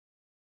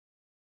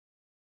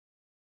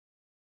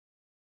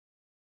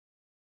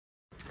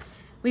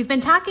We've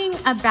been talking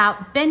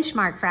about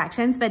benchmark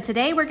fractions, but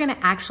today we're going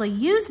to actually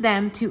use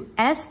them to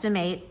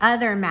estimate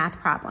other math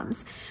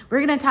problems.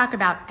 We're going to talk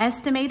about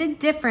estimated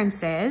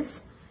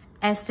differences,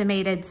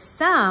 estimated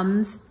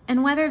sums,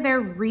 and whether they're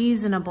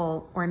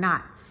reasonable or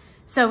not.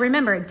 So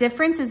remember, a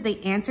difference is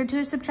the answer to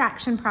a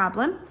subtraction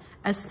problem,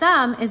 a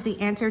sum is the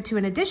answer to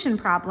an addition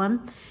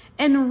problem,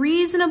 and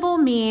reasonable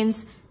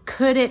means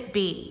could it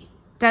be?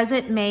 Does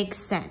it make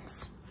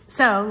sense?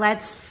 So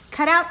let's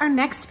cut out our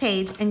next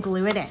page and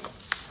glue it in.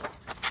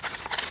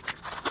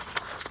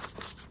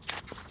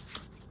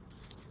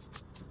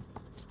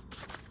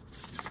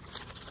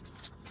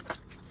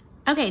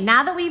 Okay,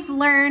 now that we've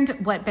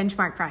learned what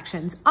benchmark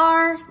fractions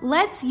are,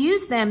 let's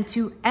use them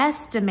to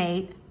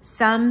estimate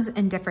sums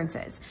and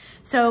differences.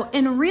 So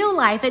in real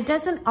life, it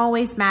doesn't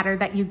always matter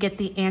that you get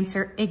the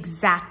answer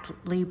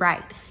exactly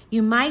right.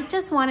 You might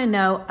just want to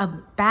know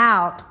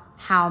about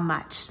how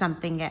much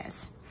something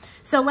is.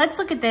 So let's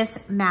look at this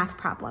math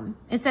problem.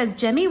 It says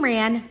Jimmy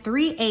ran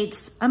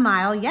 3/8 a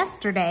mile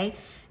yesterday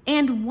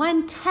and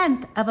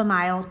 1/10 of a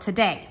mile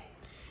today.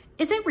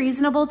 Is it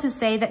reasonable to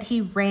say that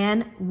he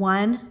ran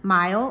 1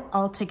 mile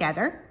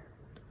altogether?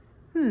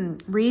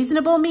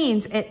 Reasonable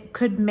means it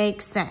could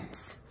make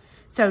sense.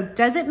 So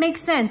does it make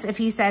sense if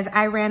he says,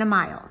 I ran a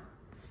mile?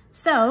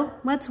 So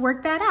let's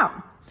work that out.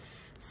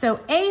 So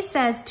A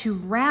says to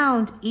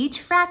round each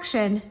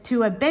fraction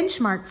to a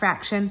benchmark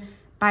fraction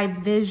by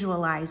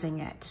visualizing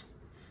it.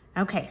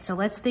 Okay, so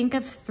let's think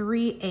of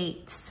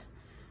 3/8.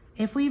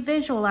 If we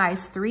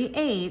visualize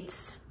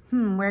 3/8,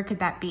 where could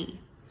that be?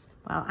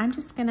 Well, I'm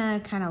just gonna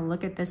kind of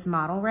look at this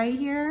model right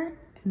here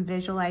and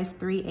visualize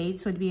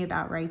 3/8 would be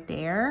about right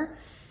there.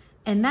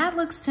 And that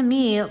looks to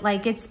me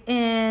like it's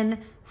in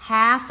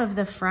half of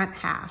the front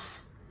half,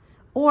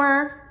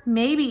 or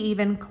maybe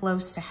even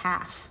close to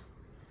half.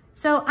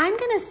 So I'm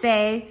gonna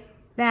say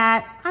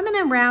that I'm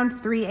gonna round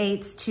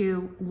 3/8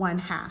 to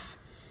 1/2.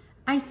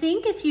 I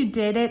think if you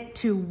did it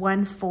to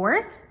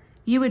 1/4,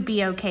 you would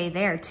be okay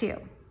there too.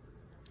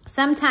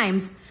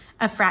 Sometimes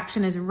a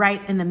fraction is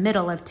right in the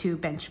middle of two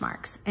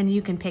benchmarks, and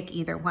you can pick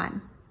either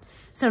one.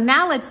 So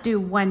now let's do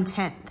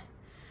 1/10.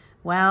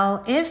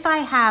 Well, if I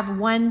have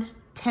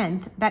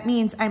 1/10, that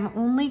means I'm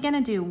only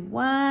gonna do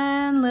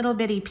one little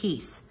bitty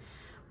piece.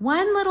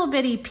 One little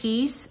bitty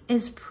piece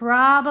is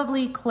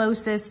probably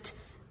closest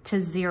to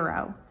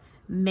 0.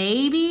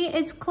 Maybe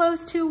it's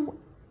close to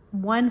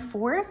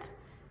 1/4.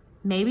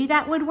 Maybe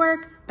that would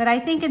work, but I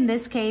think in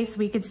this case,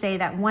 we could say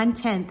that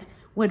 1/10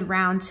 would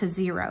round to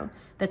 0.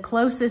 The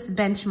closest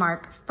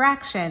benchmark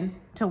fraction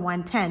to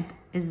 1/10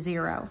 is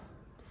 0.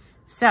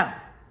 So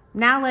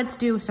now let's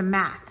do some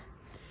math.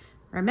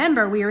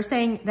 Remember, we were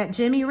saying that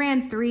Jimmy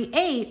ran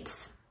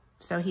 3/8,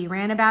 so he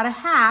ran about a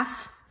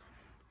half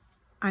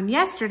on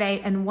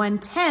yesterday and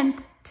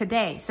 1/10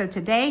 today. So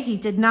today he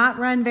did not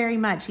run very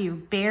much. He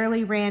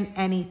barely ran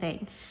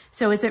anything.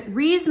 So is it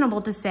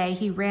reasonable to say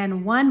he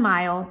ran 1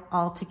 mile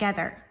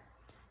altogether?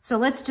 So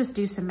let's just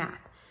do some math.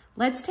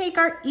 Let's take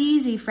our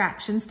easy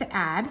fractions to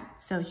add.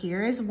 So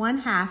here is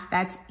 1/2,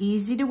 that's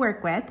easy to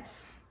work with.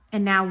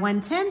 And now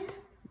 1/10,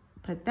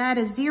 put that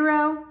as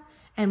 0.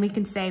 And we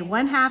can say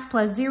 1/2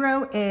 plus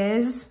 0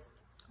 is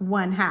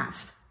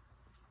 1/2.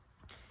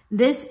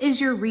 This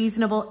is your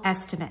reasonable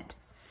estimate.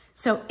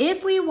 So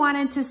if we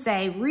wanted to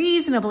say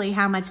reasonably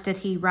how much did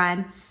he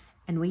run,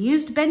 and we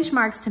used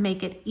benchmarks to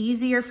make it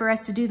easier for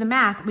us to do the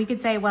math, we could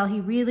say, well,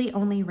 he really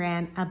only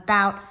ran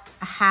about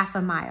 1/2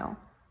 a mile.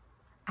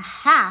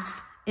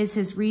 1/2 is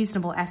his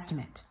reasonable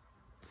estimate.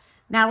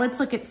 Now let's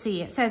look at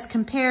C. It says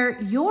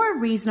compare your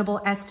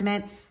reasonable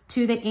estimate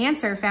to the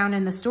answer found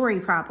in the story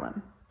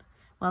problem.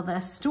 Well, the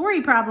story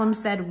problem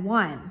said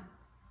 1.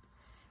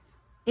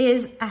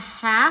 Is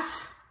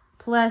 1/2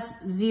 plus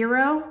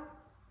 0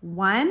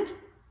 1?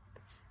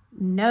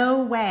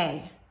 No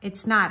way.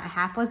 It's not.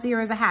 1/2 plus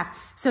 0 is 1/2.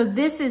 So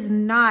this is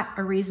not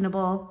a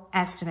reasonable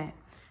estimate.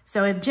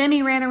 So if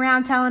Jimmy ran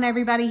around telling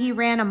everybody he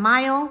ran a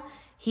mile,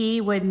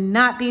 he would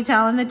not be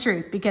telling the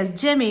truth because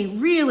Jimmy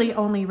really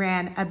only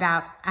ran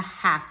about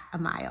 1/2 a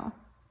mile.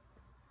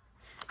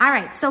 All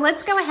right, so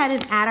let's go ahead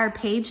and add our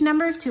page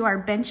numbers to our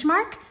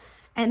benchmark,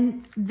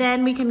 and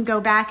then we can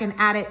go back and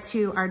add it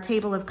to our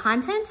table of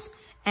contents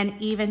and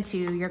even to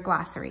your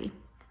glossary.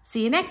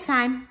 See you next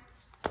time.